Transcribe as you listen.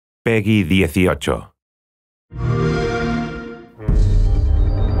Peggy 18.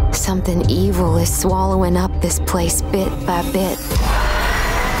 Something evil is swallowing up this place bit by bit.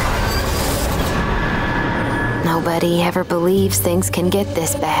 Nobody ever believes things can get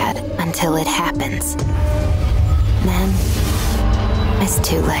this bad until it happens. Then, it's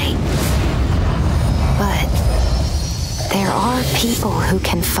too late. But there are people who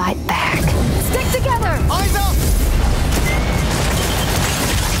can fight back. Stick together! Eyes up!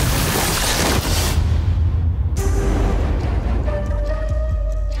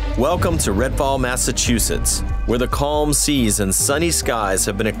 Welcome to REDFALL, Massachusetts, where the calm seas and sunny skies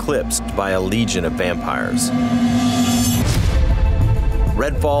have been eclipsed by a legion of vampires.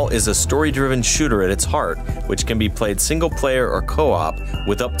 REDFALL is a story-driven shooter at its heart, which can be played single-player or co-op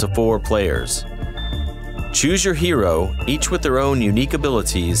with up to 4 players. Choose your hero, each with their own unique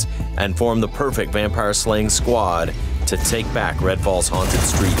abilities, and form the perfect vampire-slaying squad to take back REDFALL's haunted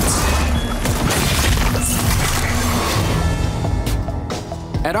streets.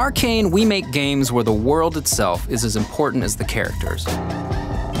 At ARKANE, we make games where the world itself is as important as the characters.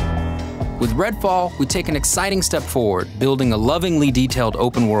 With REDFALL, we take an exciting step forward, building a lovingly detailed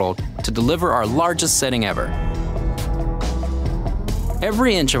open world to deliver our largest setting ever.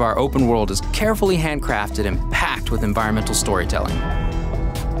 Every inch of our open world is carefully handcrafted and packed with environmental storytelling.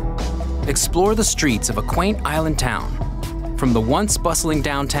 Explore the streets of a quaint island town, from the once bustling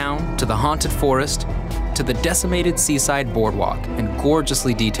downtown to the haunted forest, to the decimated seaside boardwalk and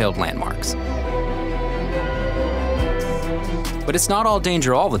gorgeously detailed landmarks. But it's not all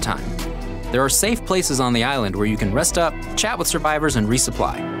danger all the time. There are safe places on the island where you can rest up, chat with survivors, and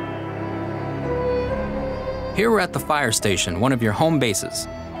resupply. Here we're at the fire station, one of your home bases.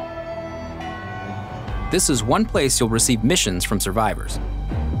 This is one place you'll receive missions from survivors.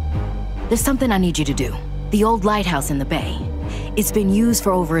 There's something I need you to do. The old lighthouse in the bay. It's been used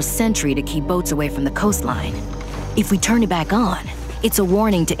for over a century to keep boats away from the coastline. If we turn it back on, it's a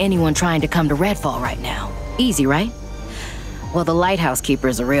warning to anyone trying to come to REDFALL right now. Easy, right? Well, the lighthouse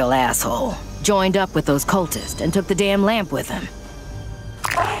keeper's a real asshole. Joined up with those cultists and took the damn lamp with him.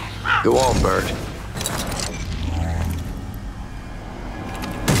 Go on, Bert.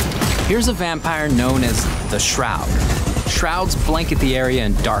 Here's a vampire known as the Shroud. Shrouds blanket the area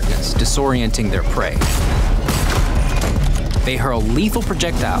in darkness, disorienting their prey. They hurl lethal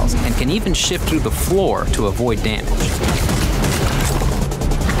projectiles and can even shift through the floor to avoid damage.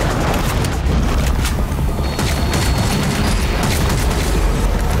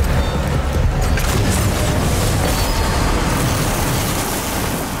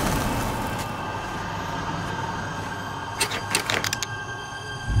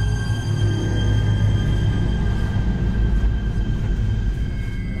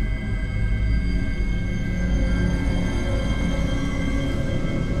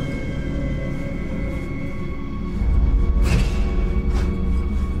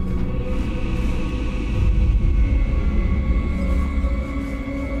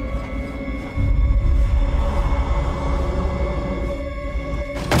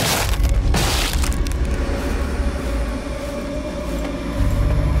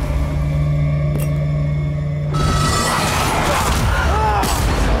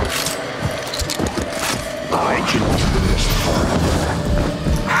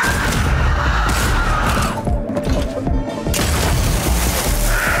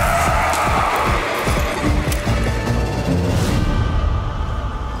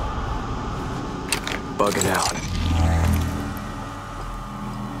 Bugging out.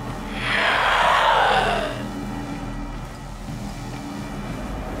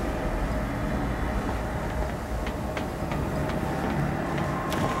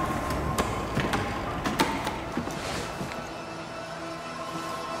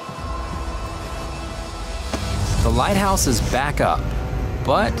 The lighthouse is back up,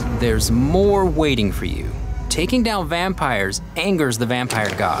 but there's more waiting for you. Taking down vampires angers the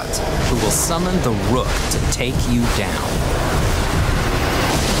vampire gods, who will summon the Rook to take you down.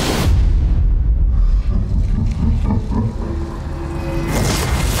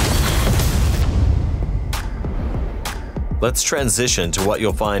 Let's transition to what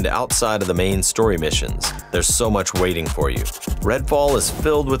you'll find outside of the main story missions. There's so much waiting for you. REDFALL is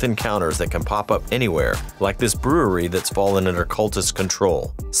filled with encounters that can pop up anywhere, like this brewery that's fallen under cultist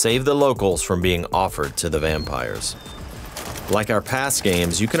control. Save the locals from being offered to the vampires. Like our past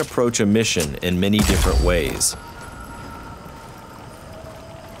games, you can approach a mission in many different ways.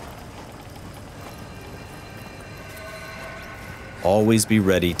 Always be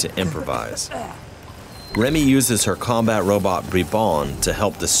ready to improvise. Remy uses her combat robot Bribon to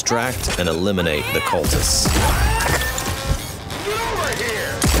help distract and eliminate the cultists. Get over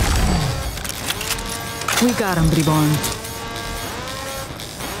here! We got him, Bribon.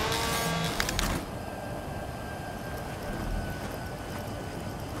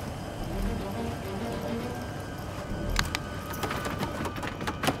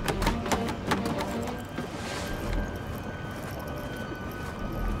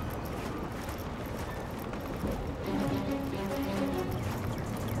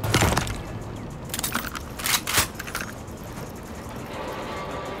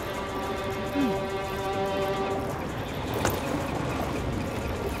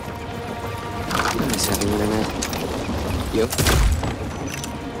 Yep.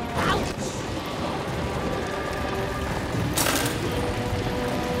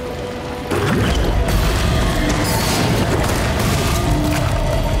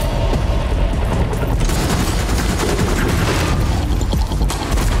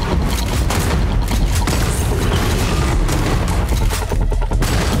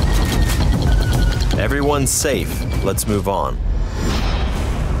 Everyone's safe. Let's move on.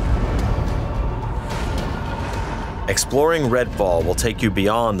 Exploring REDFALL will take you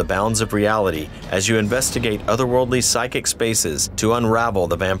beyond the bounds of reality as you investigate otherworldly psychic spaces to unravel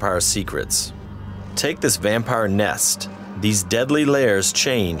the vampire's secrets. Take this vampire nest. These deadly layers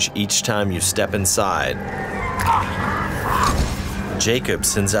change each time you step inside. Jacob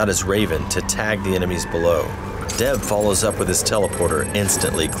sends out his raven to tag the enemies below. Dev follows up with his teleporter,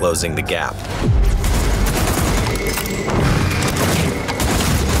 instantly closing the gap.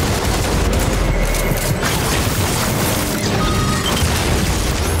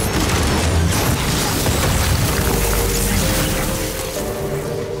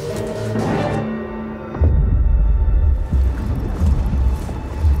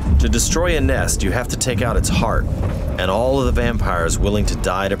 To destroy a nest, you have to take out its heart, and all of the vampires willing to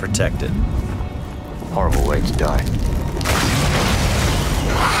die to protect it. Horrible way to die.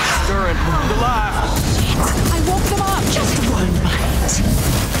 Stirring, alive! I woke them up! Just one bite.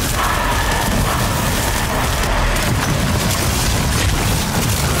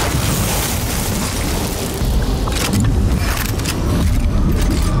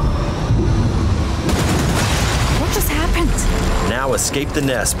 What just happened? Now escape the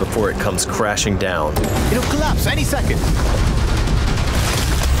nest before it comes crashing down. It'll collapse any second.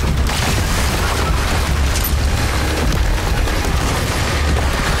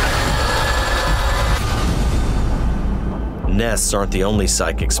 Nests aren't the only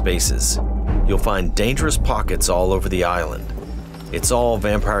psychic spaces. You'll find dangerous pockets all over the island. It's all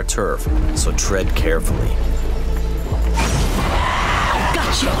vampire turf, so tread carefully.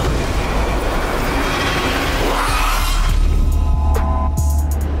 Gotcha!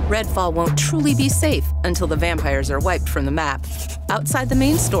 REDFALL won't truly be safe until the vampires are wiped from the map. Outside the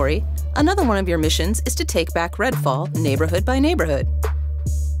main story, another one of your missions is to take back REDFALL neighborhood by neighborhood.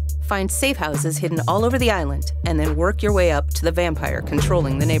 Find safe houses hidden all over the island, and then work your way up to the vampire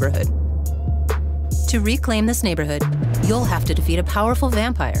controlling the neighborhood. To reclaim this neighborhood, you'll have to defeat a powerful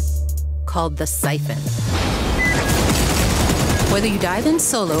vampire called the Siphon. Whether you dive in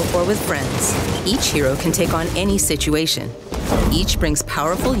solo or with friends, each hero can take on any situation. Each brings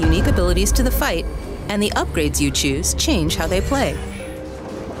powerful, unique abilities to the fight, and the upgrades you choose change how they play.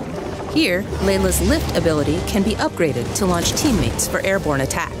 Here, Layla's lift ability can be upgraded to launch teammates for airborne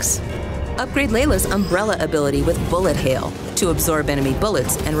attacks. Upgrade Layla's umbrella ability with bullet hail to absorb enemy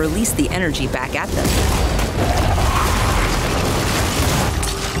bullets and release the energy back at them.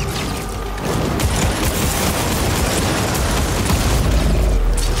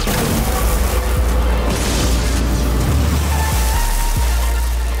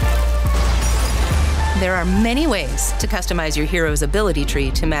 There are many ways to customize your hero's ability tree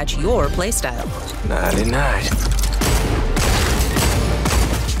to match your playstyle. Nighty-night.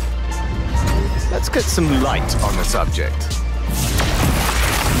 Let's get some light on the subject.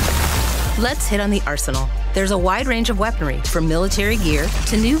 Let's hit on the arsenal. There's a wide range of weaponry, from military gear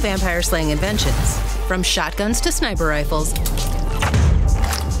to new vampire-slaying inventions, from shotguns to sniper rifles.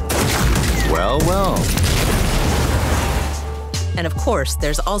 Well, well. And of course,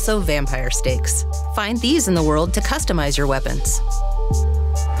 there's also vampire stakes. Find these in the world to customize your weapons.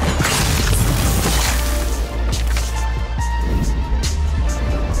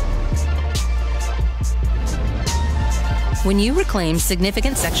 When you reclaim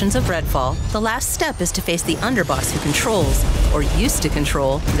significant sections of REDFALL, the last step is to face the underboss who controls, or used to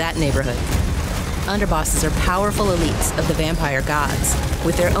control, that neighborhood. Underbosses are powerful elites of the vampire gods,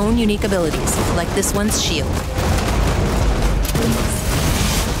 with their own unique abilities, like this one's shield.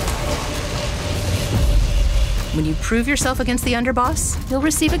 When you prove yourself against the underboss, you'll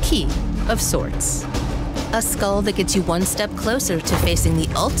receive a key of sorts. A skull that gets you one step closer to facing the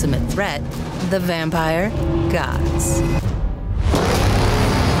ultimate threat, the vampire gods.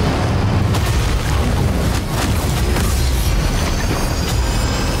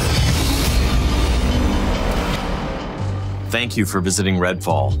 Thank you for visiting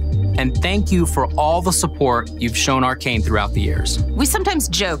Redfall. And thank you for all the support you've shown Arcane throughout the years. We sometimes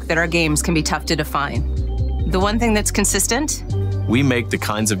joke that our games can be tough to define. The one thing that's consistent? We make the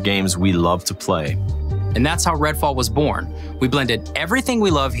kinds of games we love to play. And that's how Redfall was born. We blended everything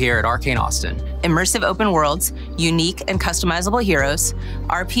we love here at Arcane Austin. Immersive open worlds, unique and customizable heroes,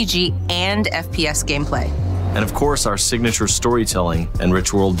 RPG and FPS gameplay. And of course, our signature storytelling and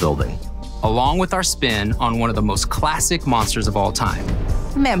rich world building. Along with our spin on one of the most classic monsters of all time.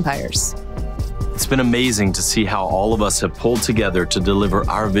 Vampires. It's been amazing to see how all of us have pulled together to deliver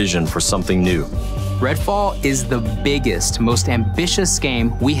our vision for something new. Redfall is the biggest, most ambitious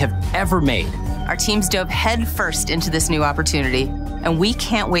game we have ever made. Our teams dove headfirst into this new opportunity, and we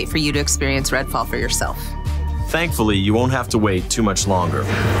can't wait for you to experience Redfall for yourself. Thankfully, you won't have to wait too much longer.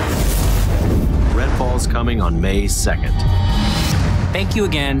 Redfall is coming on May 2nd. Thank you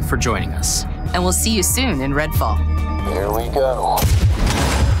again for joining us. And we'll see you soon in Redfall. Here we go.